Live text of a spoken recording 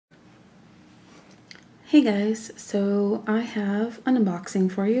Hey guys, so I have an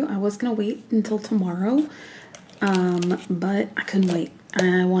unboxing for you. I was gonna wait until tomorrow, but I couldn't wait.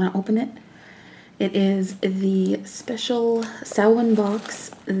 I want to open it. It is the special Samhain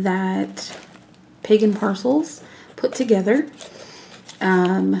box that Pagan Parcels put together.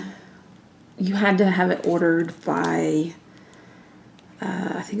 You had to have it ordered by,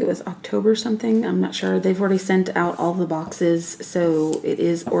 I think it was October something. I'm not sure. They've already sent out all the boxes, so it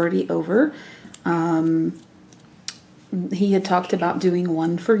is already over. He had talked about doing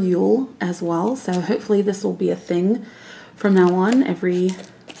one for Yule as well, so hopefully this will be a thing from now on. Every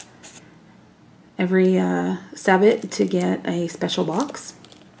Sabbat to get a special box.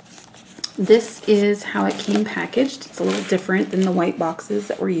 This is how it came packaged. It's a little different than the white boxes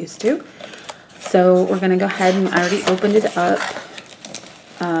that we're used to. So we're going to go ahead and I already opened it up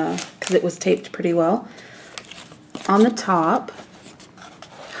because it was taped pretty well. On the top,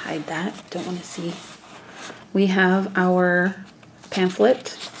 hide that, don't want to see. We have our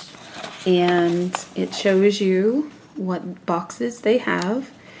pamphlet, and it shows you what boxes they have.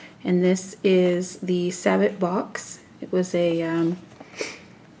 And this is the Sabbat box. It was a,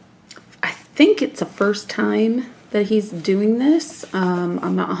 I think it's the first time that he's doing this.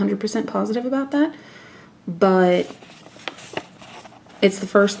 I'm not 100% positive about that, but it's the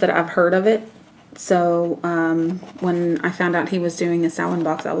first that I've heard of it. So when I found out he was doing a Samhain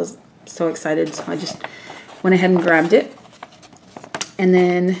box, I was so excited. So I just went ahead and grabbed it. And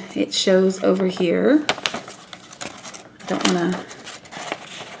then it shows over here. I don't want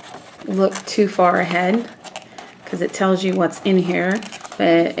to look too far ahead because it tells you what's in here.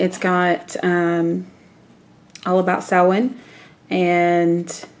 But it's got all about Samhain,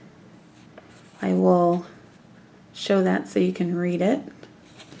 and I will show that so you can read it.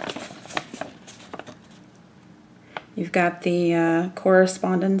 You've got the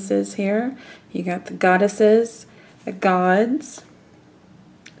correspondences here. You got the goddesses, the gods,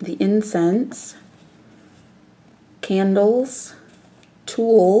 the incense, candles,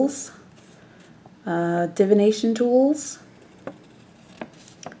 tools, divination tools,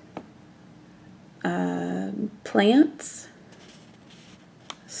 plants,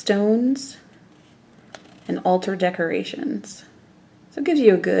 stones, and altar decorations. So it gives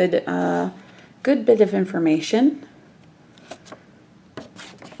you a good bit of information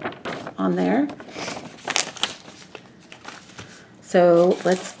on there. So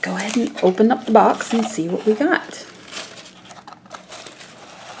let's go ahead and open up the box and see what we got.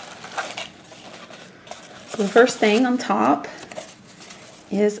 So the first thing on top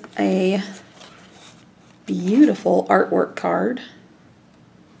is a beautiful artwork card.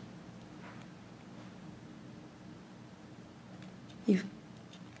 You've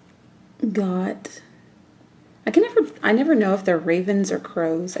got, I never know if they're ravens or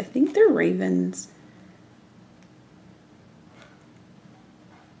crows. I think they're ravens.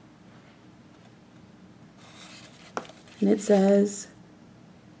 And it says,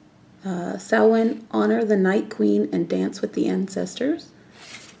 Samhain, honor the night queen and dance with the ancestors.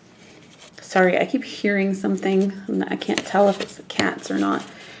 Sorry, I keep hearing something, and I can't tell if it's the cats or not.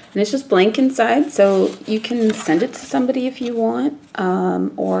 And it's just blank inside, so you can send it to somebody if you want,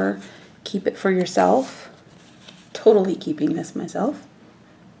 or keep it for yourself. Totally keeping this myself.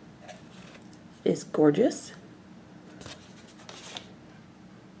 It's gorgeous.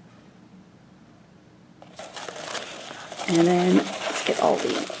 And then let's get all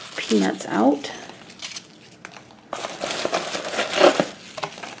the peanuts out.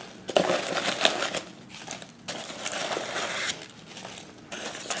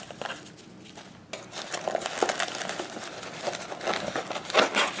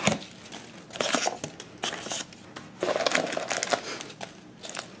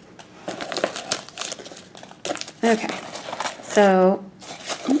 Okay, so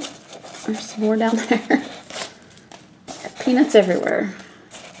there's some more down there. Peanuts everywhere.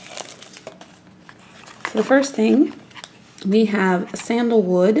 So the first thing, we have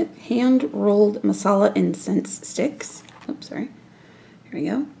sandalwood hand-rolled masala incense sticks. Oops, sorry. Here we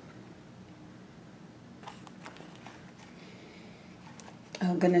go.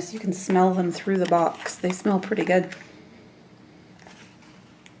 Oh goodness, you can smell them through the box. They smell pretty good.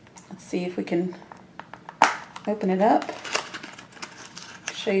 Let's see if we can open it up.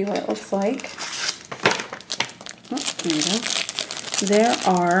 Show you what it looks like. Oh, there we go. There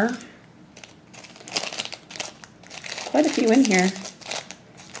are quite a few in here.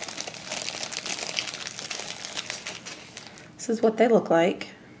 This is what they look like.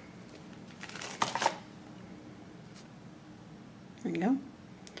 There you go.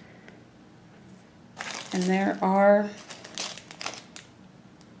 And there are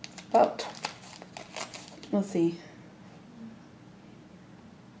about let's see,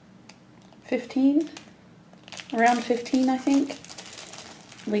 15, around 15, I think.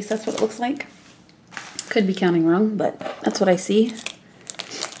 At least that's what it looks like. Could be counting wrong, but that's what I see.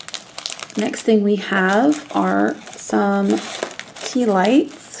 Next thing we have are some tea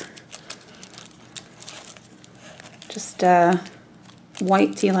lights. Just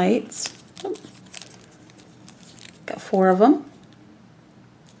white tea lights. Got 4 of them.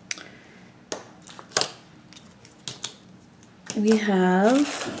 We have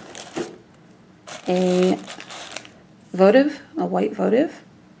a votive, a white votive.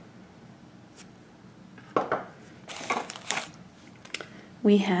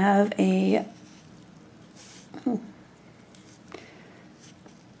 We have a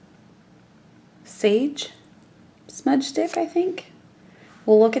sage smudge stick, I think.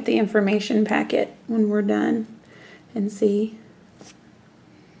 We'll look at the information packet when we're done and see.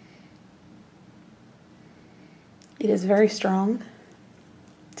 It is very strong.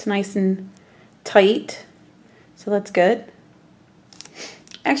 It's nice and tight, so that's good.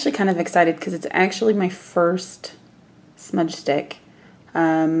 Actually kind of excited because it's actually my first smudge stick.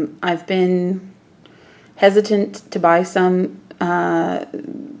 I've been hesitant to buy some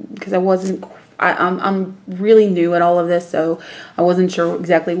because I'm really new at all of this, so I wasn't sure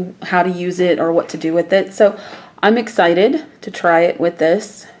exactly how to use it or what to do with it. So I'm excited to try it with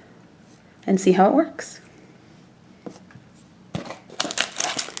this and see how it works.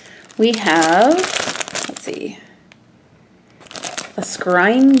 We have, let's see, a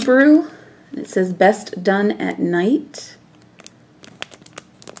scrying brew. It says best done at night.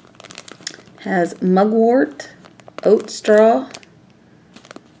 Has mugwort, oat straw,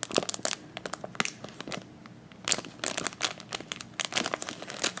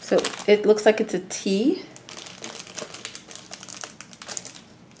 so it looks like it's a tea.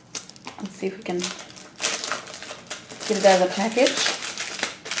 Let's see if we can get it out of the package.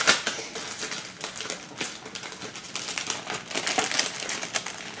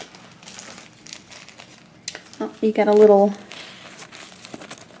 Oh, you got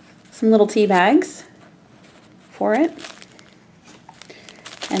some little tea bags for it,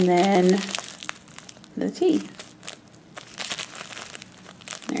 and then the tea.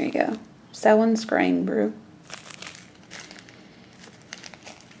 There you go. Samhain scrying brew.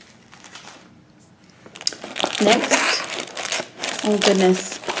 Next, oh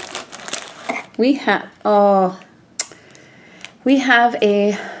goodness, we have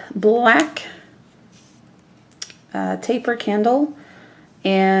a black taper candle,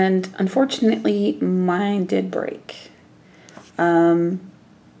 and unfortunately mine did break. It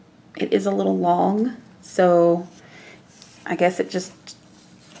is a little long, so I guess it just,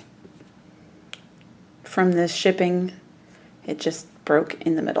 from the shipping, it just broke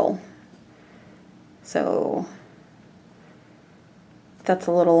in the middle. So that's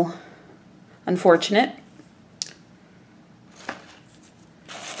a little unfortunate.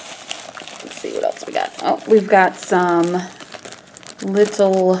 Let's see what else we got. Oh, we've got some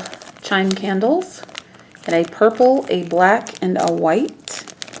little chime candles in a purple, a black, and a white.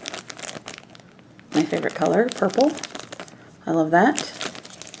 My favorite color, purple. I love that.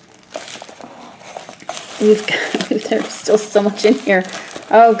 We've got, there's still so much in here.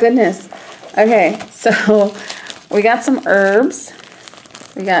 Oh goodness. Okay, so we got some herbs.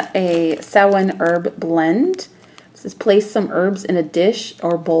 We got a Samhain herb blend. It says place some herbs in a dish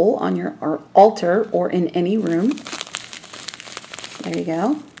or bowl on your altar or in any room. There you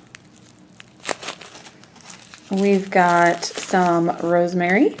go. We've got some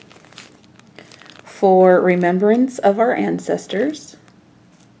rosemary for remembrance of our ancestors.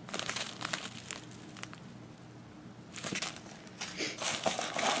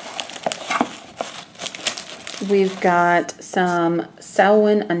 We've got some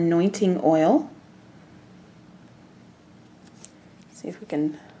Samhain anointing oil. See if we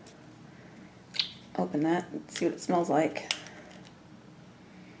can open that and see what it smells like.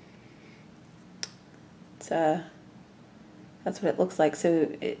 It's that's what it looks like.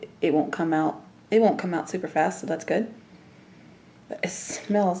 So it won't come out. It won't come out super fast, so that's good. But it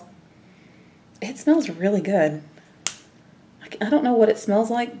smells really good. I don't know what it smells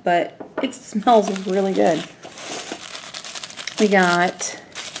like, but it smells really good. We got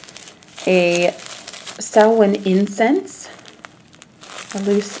a Samhain incense, a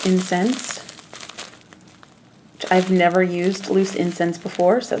loose incense. Which I've never used loose incense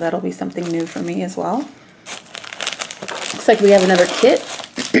before, so that'll be something new for me as well. Looks like we have another kit.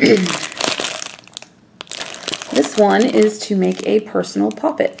 This one is to make a personal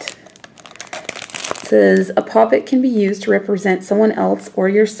poppet. It says, a puppet can be used to represent someone else or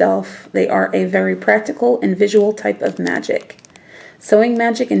yourself. They are a very practical and visual type of magic. Sewing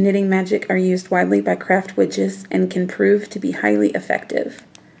magic and knitting magic are used widely by craft witches and can prove to be highly effective.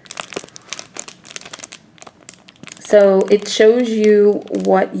 So it shows you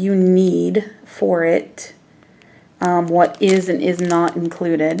what you need for it, what is and is not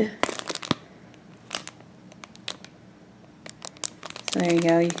included. So there you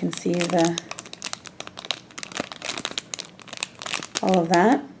go, you can see all of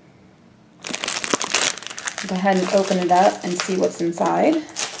that. Go ahead and open it up and see what's inside.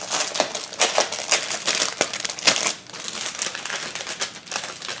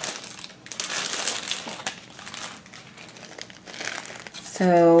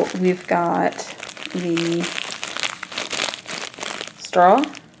 So we've got the straw,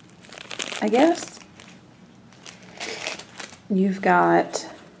 I guess. You've got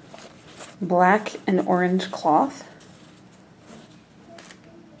black and orange cloth.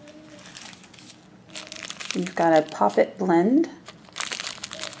 You've got a poppet blend.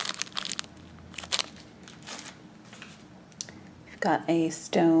 You've got a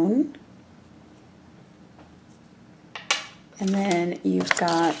stone. And then you've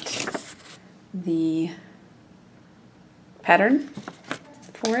got the pattern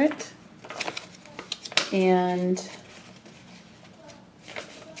for it. And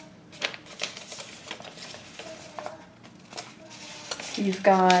you've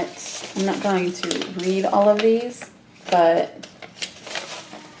got, I'm not going to read all of these, but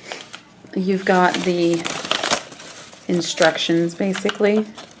you've got the instructions basically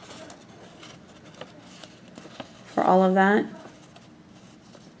for all of that.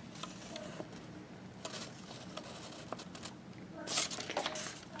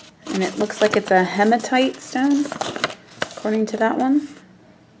 And it looks like it's a hematite stone, according to that one.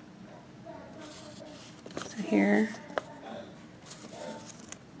 So here.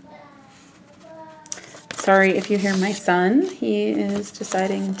 Sorry if you hear my son. He is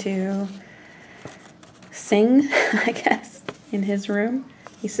deciding to sing, I guess, in his room.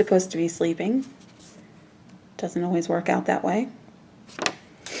 He's supposed to be sleeping. Doesn't always work out that way.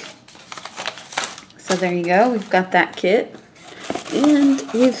 So there you go. We've got that kit. And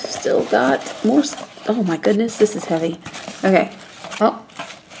we've still got more. Oh my goodness, this is heavy. Okay. Well,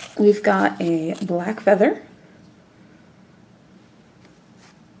 we've got a black feather.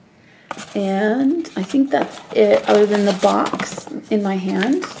 And I think that's it, other than the box in my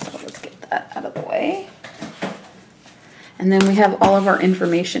hand. So let's get that out of the way. And then we have all of our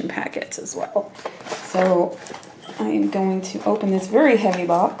information packets as well. So I am going to open this very heavy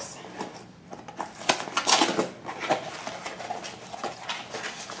box.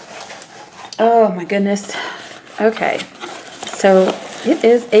 Oh my goodness. Okay. So it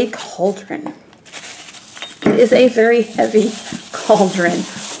is a cauldron. It is a very heavy cauldron,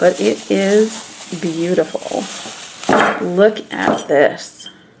 but it is beautiful. Look at this.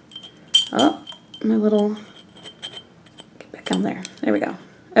 Oh, my little, get back on there. There we go.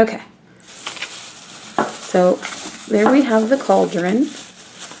 Okay. So there we have the cauldron,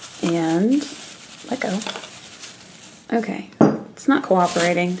 and let go. Okay, it's not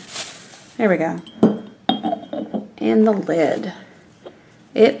cooperating. There we go. And the lid.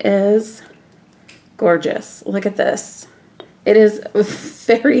 It is gorgeous. Look at this. It is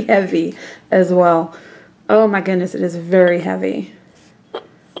very heavy as well. Oh my goodness, it is very heavy.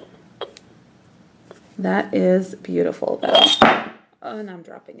 That is beautiful though. Oh, and I'm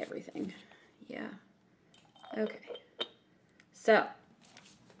dropping everything. Yeah. Okay. So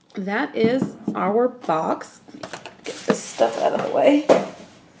that is our box. Let me get this stuff out of the way.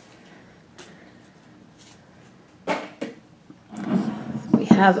 We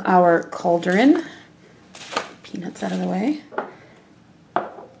have our cauldron. Peanuts out of the way.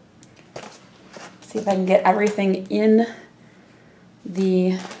 See if I can get everything in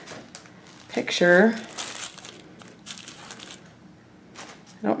the picture.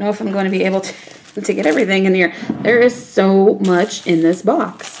 I don't know if I'm going to be able to get everything in here. There is so much in this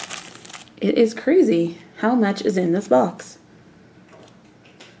box. It is crazy how much is in this box.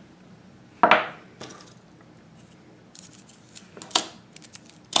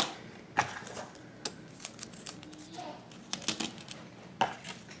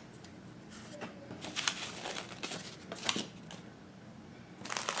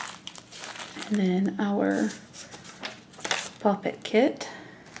 And then our poppet kit,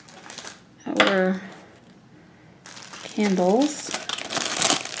 our candles.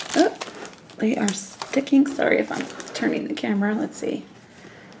 Oh, they are sticking. Sorry if I'm turning the camera. Let's see.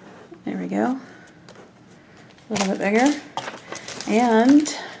 There we go. A little bit bigger. And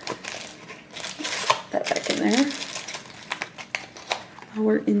there.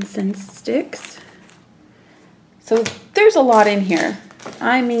 Our incense sticks. So there's a lot in here.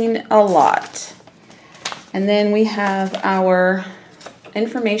 I mean, a lot. And then we have our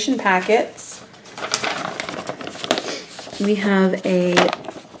information packets. We have a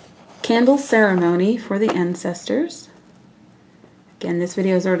candle ceremony for the ancestors. Again, this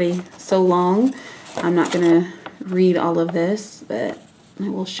video is already so long. I'm not going to read all of this, but I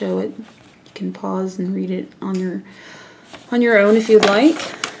will show it. You can pause and read it on your own if you'd like.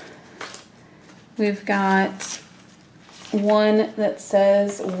 We've got one that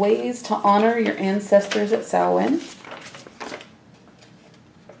says ways to honor your ancestors at Samhain.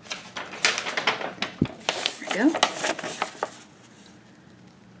 There we go.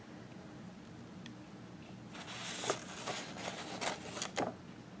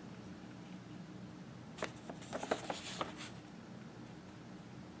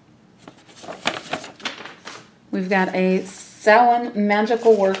 We've got a Samhain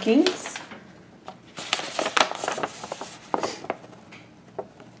Magical Workings.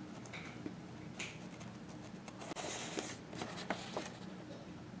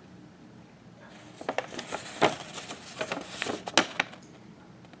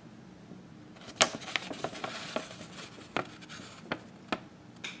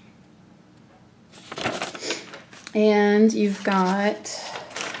 And you've got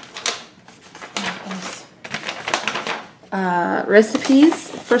recipes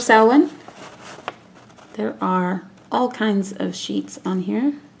for Samhain. There are all kinds of sheets on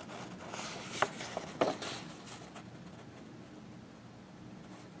here.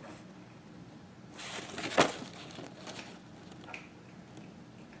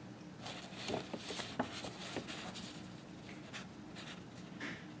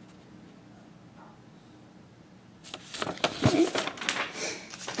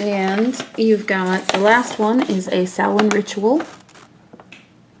 And you've got, the last one is a Samhain ritual.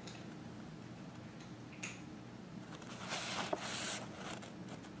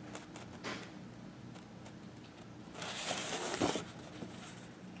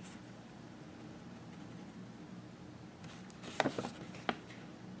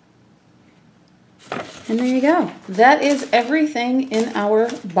 And there you go. That is everything in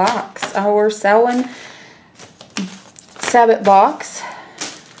our box, our Samhain Sabbat box.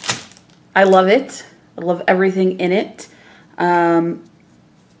 I love it. I love everything in it. I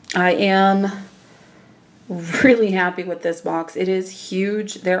am really happy with this box. It is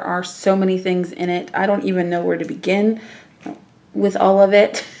huge. There are so many things in it. I don't even know where to begin with all of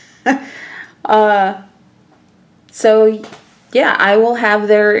it. So yeah, I will have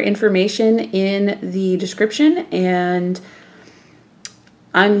their information in the description, and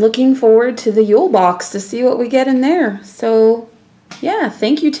I'm looking forward to the Yule box to see what we get in there. So yeah,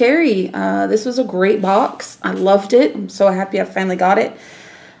 thank you, Terry. This was a great box. I loved it. I'm so happy I finally got it.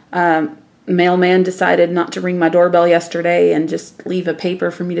 Mailman decided not to ring my doorbell yesterday and just leave a paper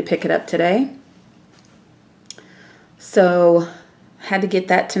for me to pick it up today. So had to get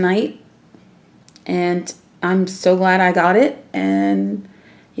that tonight. And I'm so glad I got it. And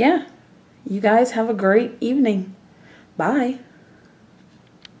yeah, you guys have a great evening. Bye.